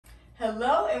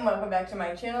Hello and welcome back to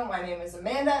my channel. My name is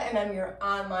Amanda and I'm your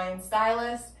online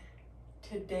stylist.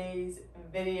 Today's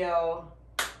video,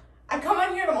 I come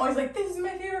on here and I'm always like, this is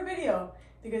my favorite video,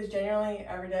 because generally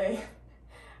every day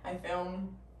I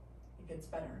film, it gets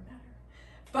better and better.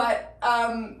 But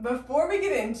before we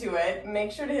get into it,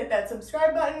 make sure to hit that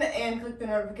subscribe button and click the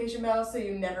notification bell so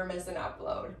you never miss an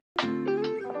upload.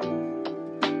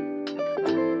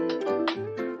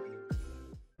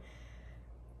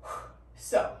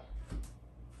 So,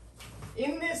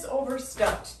 in this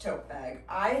overstuffed tote bag,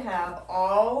 I have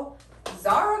all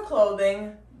Zara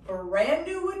clothing, brand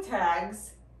new with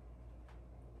tags,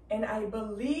 and I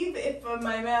believe, if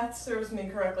my math serves me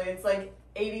correctly, it's like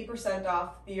 80%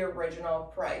 off the original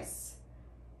price.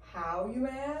 How, you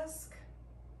ask?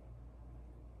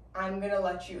 I'm gonna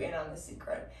let you in on the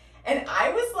secret. And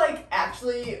I was like,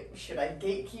 actually, should I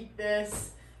gatekeep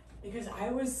this? Because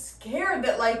I was scared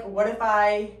that, like, what if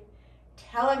I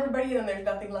tell everybody and then there's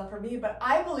nothing left for me? But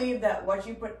I believe that what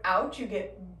you put out, you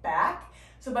get back.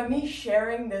 So by me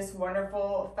sharing this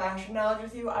wonderful fashion knowledge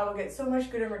with you, I will get so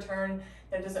much good in return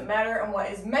that it doesn't matter. And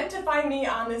what is meant to find me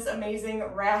on this amazing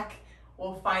rack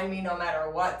will find me no matter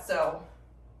what. So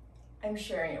I'm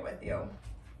sharing it with you.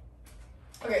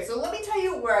 Okay, so let me tell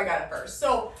you where I got it first.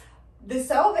 So the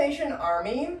Salvation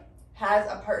Army has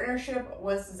a partnership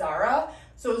with Zara.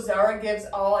 So Zara gives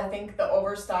all, I think, the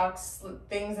overstocks,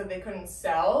 things that they couldn't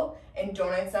sell, and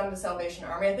donates them to Salvation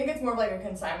Army. I think it's more of like a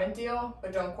consignment deal,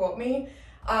 but don't quote me.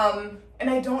 And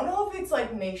I don't know if it's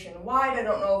like nationwide. I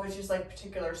don't know if it's just like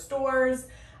particular stores.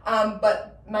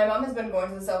 But my mom has been going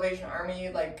to the Salvation Army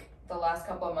like the last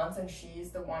couple of months, and she's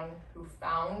the one who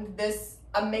found this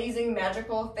amazing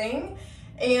magical thing.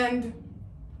 And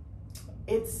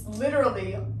it's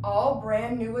literally all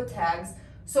brand new with tags.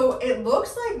 So it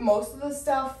looks like most of the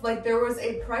stuff, like there was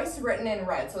a price written in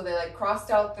red. So they like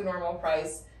crossed out the normal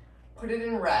price, put it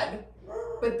in red,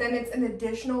 but then it's an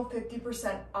additional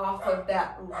 50% off of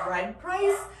that red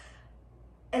price.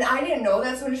 And I didn't know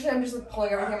that, so initially I'm just like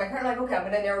pulling everything in my cart, like, okay, I'm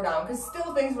gonna narrow down, because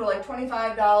still things were like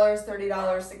 $25, $30,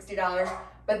 $60.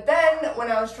 But then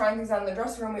when I was trying things on in the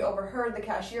dressing room, we overheard the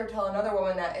cashier tell another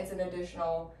woman that it's an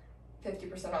additional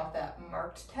 50% off that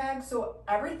marked tag. So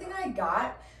everything I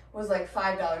got was like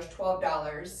 $5,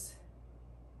 $12,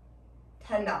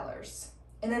 $10.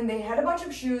 And then they had a bunch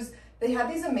of shoes. They had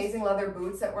these amazing leather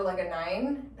boots that were like a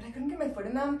 $9, but I couldn't get my foot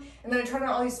in them. And then I tried on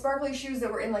all these sparkly shoes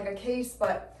that were in like a case,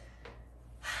 but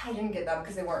I didn't get them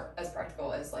because they weren't as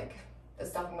practical as like the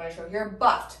stuff I'm gonna show here.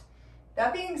 But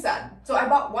that being said, so I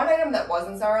bought one item that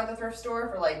wasn't Zara at the thrift store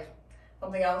for like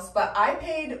something else, but I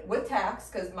paid with tax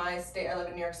because my state, I live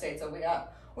in New York State, so we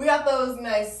got those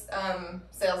nice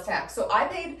sales tax. So I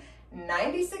paid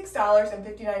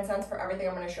 $96.59 for everything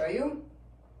I'm going to show you.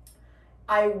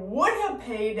 I would have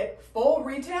paid full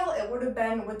retail. It would have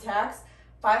been with tax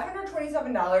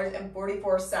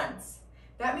 $527.44.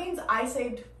 That means I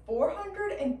saved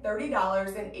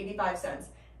 $430.85.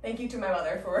 Thank you to my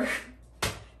mother for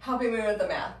helping me with the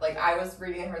math. Like, I was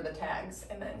reading her the tags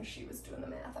and then she was doing the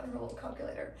math on her little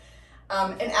calculator.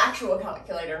 An actual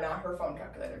calculator, not her phone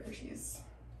calculator, because she's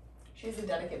a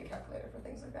dedicated calculator for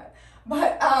things like that.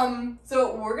 But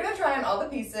so we're gonna try on all the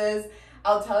pieces.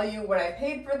 I'll tell you what I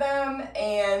paid for them,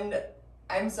 and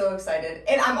I'm so excited.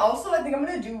 And I'm also, I think I'm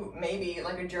gonna do maybe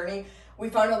like a journey. We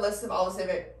found a list of all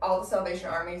the Salvation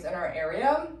Armies in our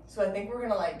area, so I think we're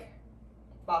gonna like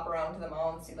bop around to them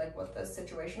all and see like what the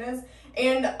situation is.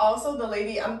 And also the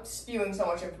lady, I'm spewing so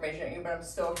much information at you, but I'm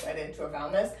so excited to have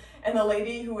found this. And the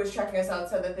lady who was checking us out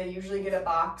said that they usually get a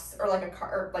box or like a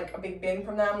car, or like a big bin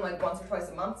from them like once or twice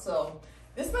a month. So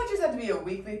this might just have to be a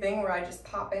weekly thing where I just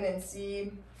pop in and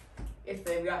see if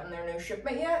they've gotten their new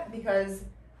shipment yet, because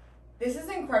this is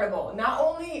incredible. Not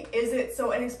only is it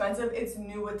so inexpensive, it's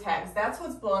new with tags. That's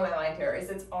what's blowing my mind here,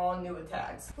 is it's all new with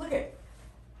tags. Look at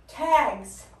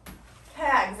tags.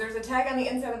 Tags. There's a tag on the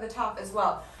inside of the top as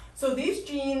well. So these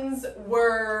jeans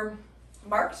were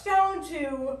marked down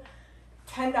to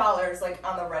 $10 like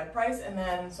on the red price, and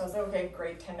then so I was like, okay,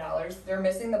 great, $10. They're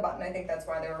missing the button. I think that's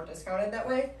why they were discounted that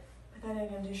way. But then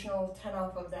an additional 10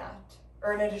 off of that,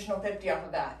 or an additional 50 off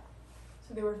of that.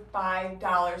 So they were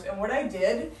 $5. And what I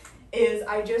did is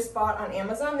I just bought on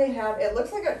Amazon. They have, it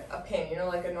looks like a pin, you know,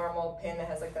 like a normal pin that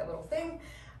has like that little thing.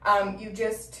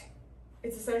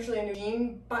 It's essentially a new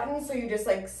jean button, so you just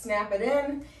like snap it in,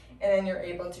 and then you're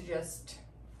able to just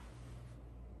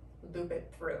loop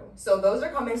it through. So those are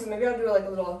coming, so maybe I'll do like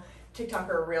a little TikTok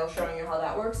or a reel showing you how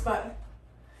that works, but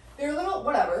they're a little,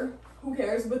 whatever, who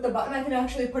cares? With the button, I can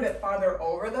actually put it farther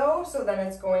over though, so then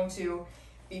it's going to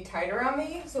be tighter on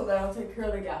me, so that'll take care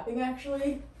of the gapping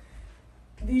actually.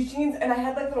 these jeans, and I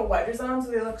had like little wedges on them,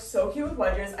 so they look so cute with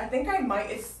wedges. I think I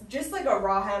might, it's just like a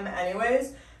raw hem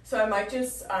anyways, so I might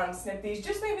just snip these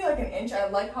just maybe like an inch. I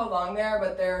like how long they are,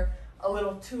 but they're a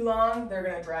little too long. They're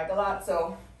gonna drag a lot,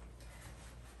 so,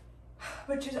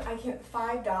 but just, I can't,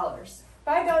 $5.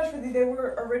 $5 for these. They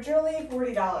were originally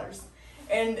 $40.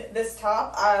 And this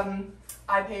top,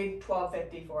 I paid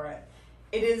 $12.50 for it.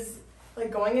 It is like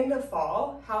going into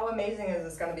fall. How amazing is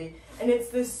this gonna be? And it's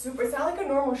this super, it's not like a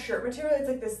normal shirt material. It's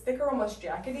like this thicker, almost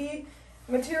jackety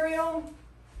material.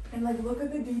 And like, look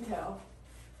at the detail.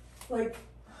 Like,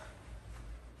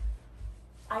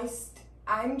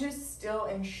 I'm just still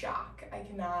in shock. I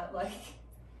cannot, like,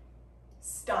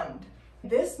 stunned.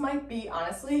 This might be,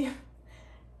 honestly,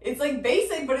 it's like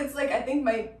basic, but it's like, I think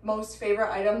my most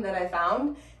favorite item that I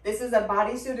found. This is a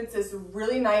bodysuit. It's this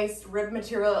really nice rib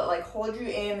material that like holds you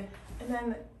in.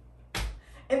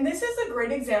 And this is a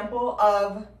great example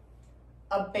of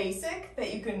a basic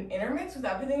that you can intermix with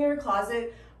everything in your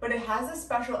closet, but it has a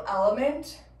special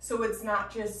element, so it's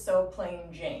not just so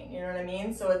plain Jane, you know what I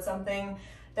mean? So it's something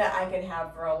that I can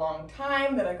have for a long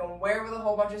time, that I can wear with a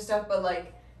whole bunch of stuff, but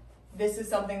like, this is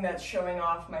something that's showing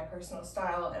off my personal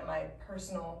style and my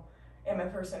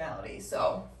personality.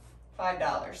 So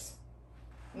 $5,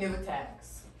 new with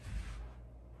tags.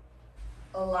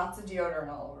 Lots of deodorant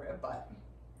all over it, but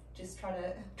just try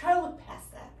to look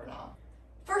past that for now.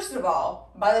 First of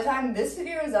all, by the time this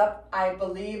video is up, I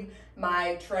believe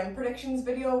my trend predictions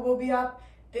video will be up.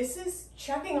 This is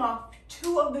checking off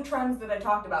 2 of the trends that I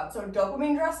talked about. So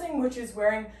dopamine dressing, which is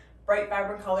wearing bright,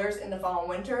 vibrant colors in the fall and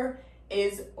winter,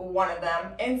 is one of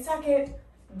them. And second,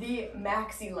 the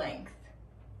maxi length.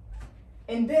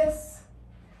 And this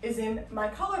is in my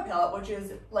color palette, which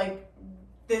is like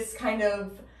this kind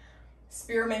of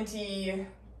spearminty,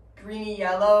 greeny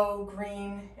yellow,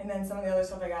 green, and then some of the other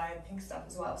stuff I got, I had pink stuff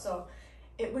as well. So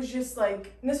it was just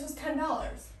like, and this was $10.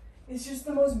 It's just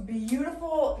the most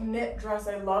beautiful knit dress.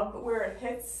 I love where it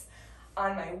hits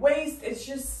on my waist. It's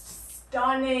just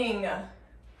stunning. I'm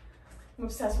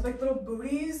obsessed with like little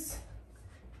booties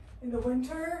in the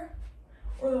winter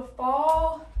or the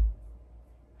fall.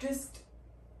 Just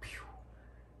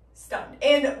stunned.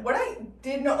 And what I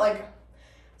did know, like,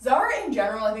 Zara in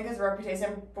general, I think, has a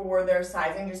reputation for their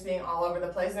sizing just being all over the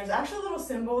place. And there's actually little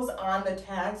symbols on the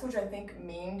tags, which I think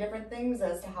mean different things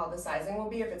as to how the sizing will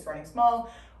be, if it's running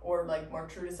small or like more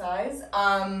true to size.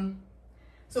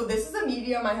 So this is a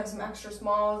medium. I have some extra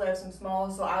smalls, I have some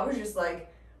smalls. So I was just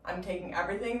like, I'm taking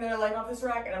everything that I like off this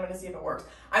rack and I'm gonna see if it works.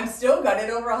 I'm still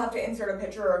gutted over. I'll have to insert a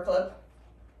picture or a clip.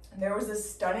 And there was this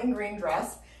stunning green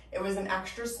dress. It was an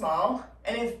extra small,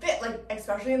 and it fit, like,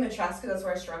 especially in the chest, because that's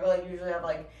where I struggle. I usually have,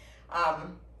 like,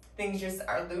 things just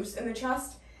are loose in the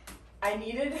chest. I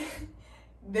needed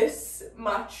this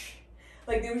much.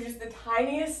 Like, there was just the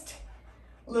tiniest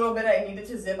little bit I needed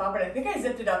to zip up, and I think I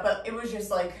zipped it up, but it was just,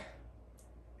 like,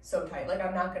 so tight. Like,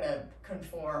 I'm not gonna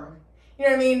conform. You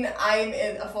know what I mean? I'm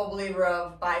a full believer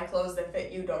of buy clothes that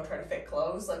fit you, don't try to fit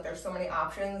clothes. Like, there's so many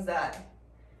options that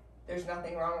there's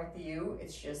nothing wrong with you.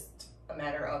 It's just a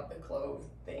matter of the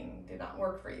clothing did not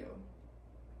work for you.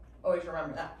 Always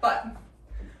remember that. But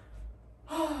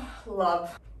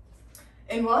love.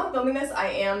 And while I'm filming this, I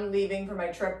am leaving for my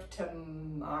trip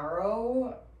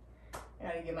tomorrow. I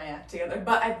gotta get my act together,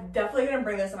 but I'm definitely gonna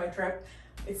bring this on my trip.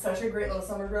 It's such a great little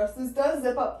summer dress. This does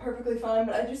zip up perfectly fine,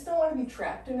 but I just don't want to be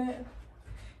trapped in it.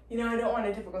 You know, I don't want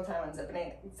a difficult time unzipping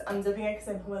it because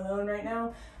I'm home alone right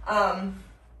now.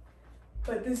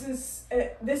 But this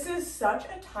is such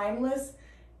a timeless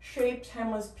shape,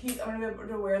 timeless piece. I'm gonna be able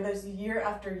to wear this year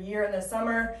after year in the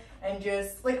summer, and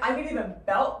just like, I could even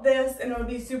belt this and it would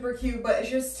be super cute, but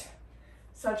it's just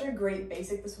such a great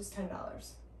basic. This was $10.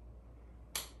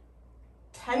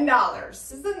 $10.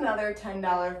 This is another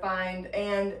 $10 find,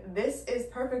 and this is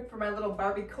perfect for my little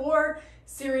Barbie core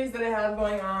series that I have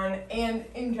going on. And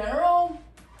in general,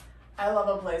 I love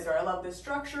a blazer. I love the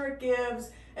structure it gives.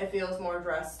 It feels more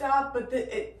dressed up, but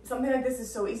something like this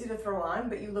is so easy to throw on,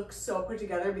 but you look so put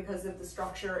together because of the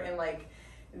structure and like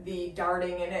the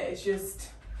darting in it. It's just,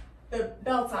 the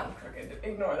belt's not crooked,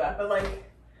 ignore that, but like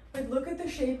look at the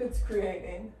shape it's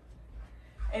creating.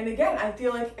 And again, I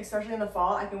feel like, especially in the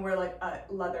fall, I can wear like a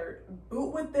leather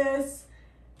boot with this,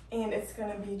 and it's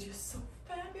gonna be just so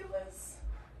fabulous.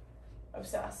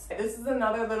 Obsessed. This is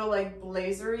another little like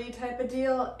blazery type of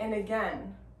deal, and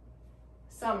again,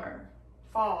 summer,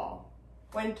 fall,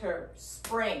 winter,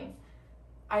 spring.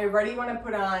 I already want to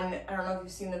put on, I don't know if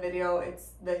you've seen the video, it's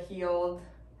the heeled,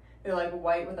 they're like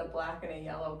white with a black and a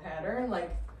yellow pattern.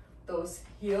 Like, those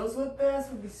heels with this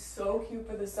would be so cute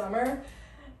for the summer.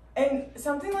 And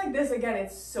something like this, again,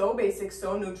 it's so basic,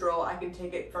 so neutral. I can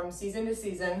take it from season to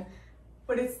season,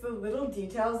 but it's the little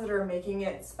details that are making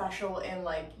it special and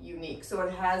like unique. So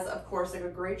it has, of course, like a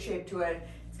great shape to it.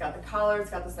 It's got the collar,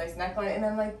 it's got this nice neckline, and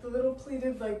then like the little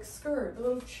pleated like skirt, the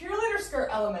little cheerleader skirt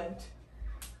element.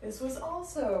 This was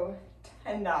also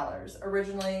 $10,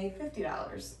 originally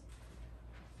 $50.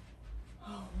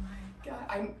 Oh my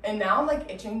God. And now I'm like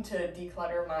itching to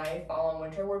declutter my fall and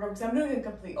winter wardrobe because I'm doing a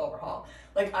complete overhaul.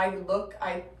 Like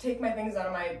I take my things out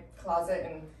of my closet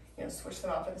and, you know, switch them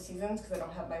out for the seasons because I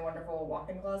don't have my wonderful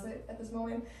walk-in closet at this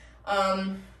moment.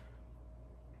 And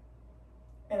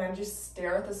I just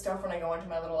stare at the stuff when I go into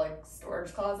my little like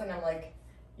storage closet and I'm like,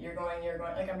 you're going.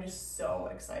 Like, I'm just so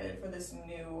excited for this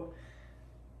new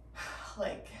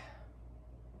like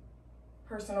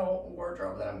personal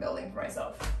wardrobe that I'm building for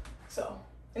myself. So,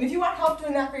 and if you want help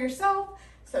doing that for yourself,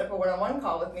 set up a one-on-one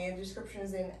call with me. The description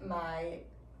is in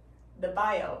the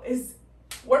bio is,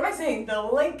 what am I saying? The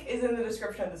link is in the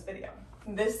description of this video.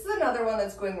 This is another one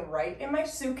that's going right in my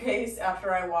suitcase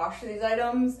after I wash these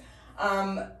items.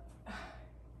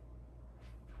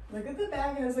 Look at the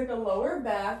back, it has like a lower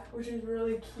back, which is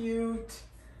really cute.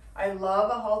 I love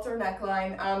a halter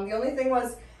neckline. The only thing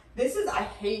was, I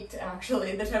hate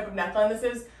actually the type of neckline this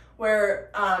is, where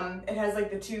it has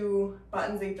like the two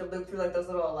buttons that you have to loop through like those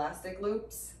little elastic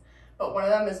loops, but one of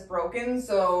them is broken,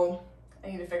 so I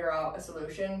need to figure out a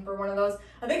solution for one of those.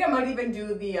 I think I might even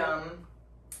do the,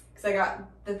 because I got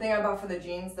the thing I bought for the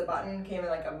jeans, the button came in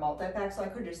like a multi-pack, so I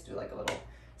could just do like a little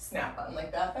snap button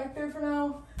like that back there for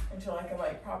now until I can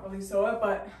like properly sew it,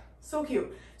 but so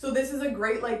cute. So this is a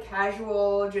great like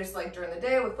casual, just like during the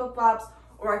day with flip-flops,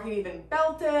 or I can even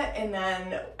belt it and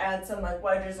then add some like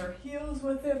wedges or heels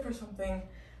with it for something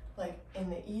like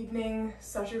in the evening.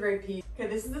 Such a great piece. Okay,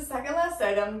 this is the second last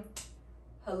item.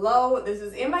 Hello, this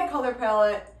is in my color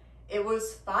palette. It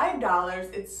was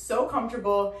 $5. It's so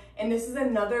comfortable, and this is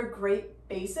another great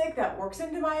basic that works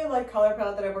into my like color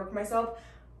palette that I work for myself,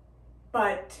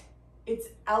 but it's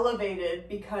elevated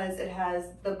because it has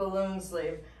the balloon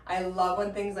sleeve. I love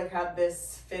when things like have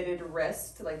this fitted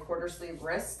wrist, like quarter sleeve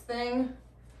wrist thing.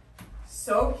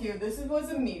 So cute. This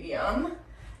was a medium,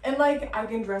 and like I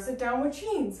can dress it down with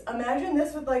jeans. Imagine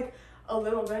this with like a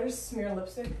little, did I just smear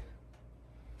lipstick?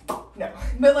 No,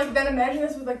 but like then imagine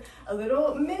this with like a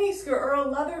little mini skirt or a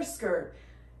leather skirt,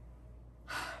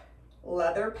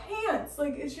 leather pants.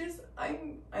 Like it's just,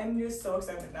 I'm just so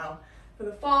excited now for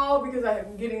the fall because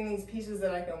I'm getting these pieces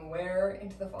that I can wear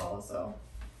into the fall. So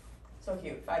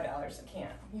cute. $5.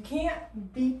 You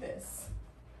can't beat this.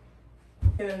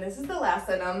 And then this is the last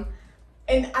item,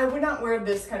 and I would not wear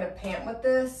this kind of pant with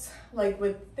this. Like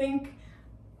think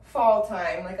fall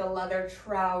time, like a leather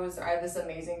trouser. I have this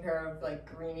amazing pair of like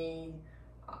greeny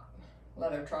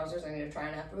leather trousers. I need to try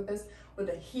on after with this, with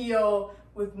a heel,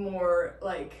 with more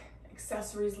like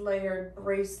accessories layered,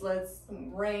 bracelets,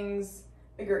 some rings,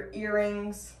 bigger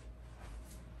earrings.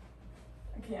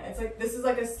 I can't, it's like, this is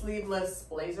like a sleeveless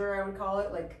blazer, I would call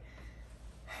it. Like,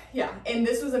 yeah, and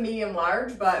this was a medium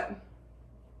large, but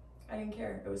I didn't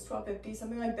care. It was $12.50,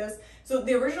 something like this. So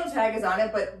the original tag is on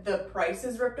it, but the price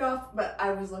is ripped off. But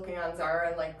I was looking on Zara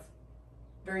and like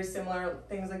very similar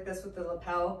things like this with the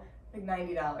lapel, like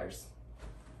 $90.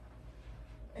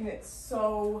 And it's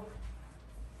so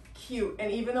cute. And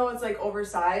even though it's like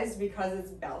oversized because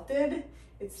it's belted,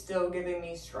 it's still giving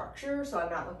me structure. So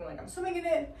I'm not looking like I'm swimming in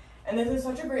it. And this is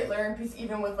such a great layering piece,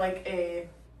 even with like a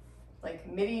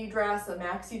midi dress, a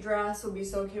maxi dress would be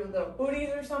so cute with little booties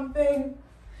or something.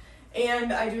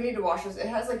 And I do need to wash this. It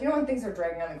has like, you know when things are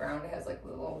dragging on the ground, it has like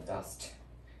little dust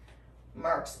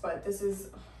marks, but this is,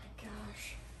 oh my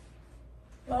gosh.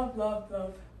 Love, love,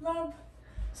 love, love.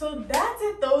 So that's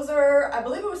it. Those are, I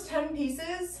believe it was 10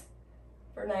 pieces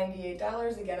for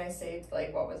 $98. Again, I saved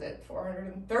like, what was it,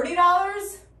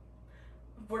 $430?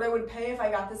 What I would pay if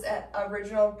I got this at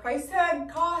original price tag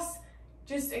cost.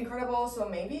 Just incredible. So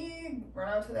maybe run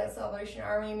out to that Salvation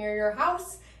Army near your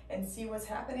house and see what's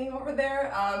happening over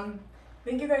there.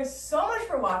 Thank you guys so much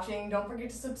for watching. Don't forget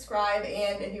to subscribe,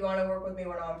 and if you want to work with me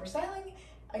one-on-one for styling,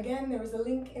 again, there is a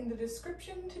link in the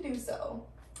description to do so.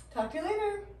 Talk to you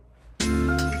later.